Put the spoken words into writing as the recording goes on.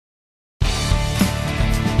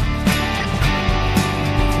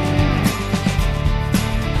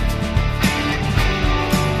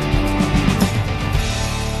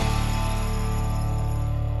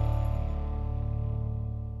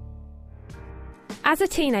As a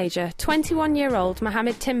teenager, 21-year-old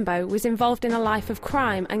Mohammed Timbo was involved in a life of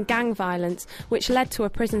crime and gang violence, which led to a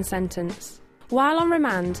prison sentence. While on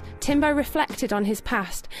remand, Timbo reflected on his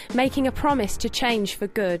past, making a promise to change for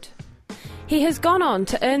good. He has gone on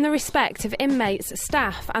to earn the respect of inmates,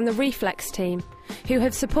 staff and the Reflex team, who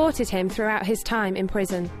have supported him throughout his time in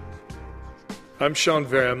prison. I'm Sean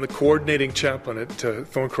Very. I'm the coordinating chaplain at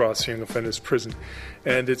Thorn Cross Young Offenders Prison,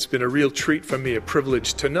 and it's been a real treat for me, a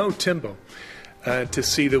privilege to know Timbo, to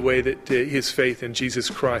see the way that his faith in Jesus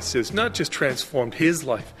Christ has not just transformed his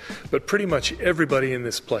life, but pretty much everybody in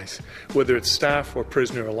this place, whether it's staff or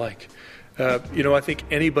prisoner alike. I think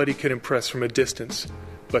anybody can impress from a distance,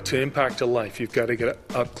 but to impact a life, you've got to get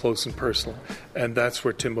up close and personal, and that's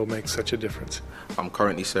where Timbo makes such a difference. I'm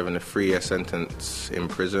currently serving a 3-year sentence in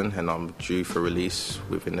prison, and I'm due for release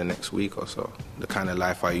within the next week or so. The kind of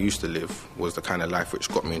life I used to live was the kind of life which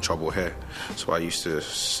got me in trouble here. So I used to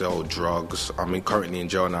sell drugs. I'm currently in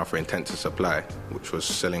jail now for intent to supply, which was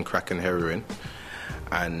selling crack and heroin.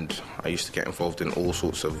 And I used to get involved in all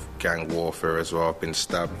sorts of gang warfare as well. I've been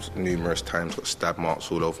stabbed numerous times, got stab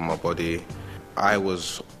marks all over my body. I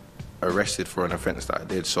was arrested for an offence that I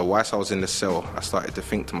did. So whilst I was in the cell, I started to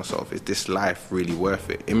think to myself, is this life really worth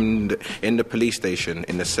it? In the police station,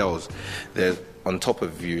 in the cells, there's, on top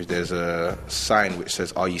of you, there's a sign which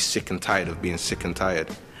says, "Are you sick and tired of being sick and tired?"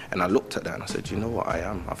 And I looked at that and I said, you know what, I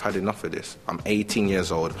am. I've had enough of this. I'm 18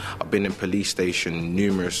 years old. I've been in police station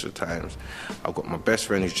numerous times. I've got my best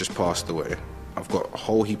friend who's just passed away. I've got a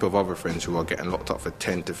whole heap of other friends who are getting locked up for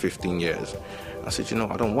 10 to 15 years. I said,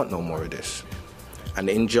 I don't want no more of this. And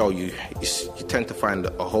in jail, you tend to find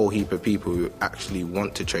a whole heap of people who actually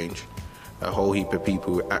want to change, a whole heap of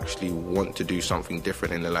people who actually want to do something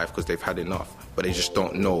different in their life because they've had enough, but they just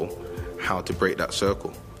don't know how to break that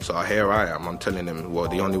circle. So here I am, I'm telling them, well,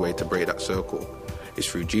 the only way to break that circle is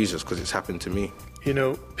through Jesus, because it's happened to me.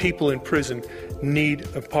 People in prison need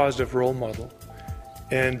a positive role model.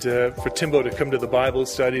 And for Timbo to come to the Bible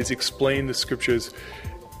studies, explain the scriptures,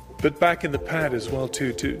 but back in the pad as well,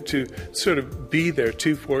 to sort of be there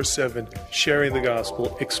 24/7, sharing the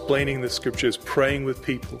gospel, explaining the scriptures, praying with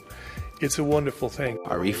people. It's a wonderful thing.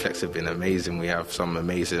 Our Reflex have been amazing. We have some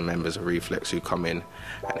amazing members of Reflex who come in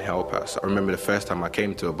and help us. I remember the first time I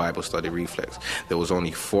came to a Bible study Reflex, there was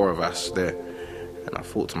only 4 of us there. And I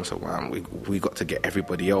thought to myself, wow, we got to get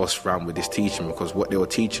everybody else round with this teaching, because what they were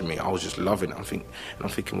teaching me, I was just loving it. I'm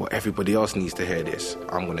thinking, well, everybody else needs to hear this.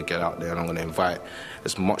 I'm going to get out there and I'm going to invite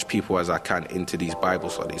as much people as I can into these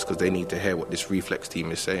Bible studies, because they need to hear what this Reflex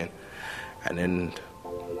team is saying. And then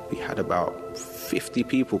we had about 50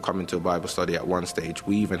 people come into a Bible study at one stage.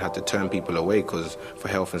 We even had to turn people away because for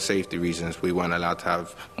health and safety reasons, we weren't allowed to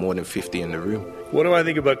have more than 50 in the room. What do I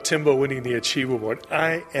think about Timbo winning the Achieve Award?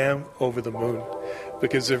 I am over the moon,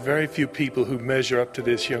 because there are very few people who measure up to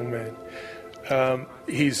this young man.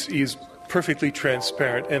 He's perfectly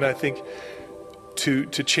transparent, and I think to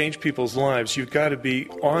change people's lives, you've got to be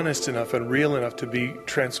honest enough and real enough to be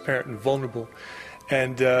transparent and vulnerable.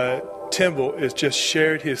 And Timbo has just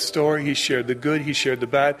shared his story. He shared the good, he shared the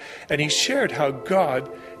bad, and he shared how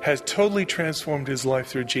God has totally transformed his life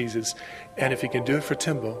through Jesus. And if he can do it for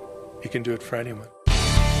Timbo, he can do it for anyone.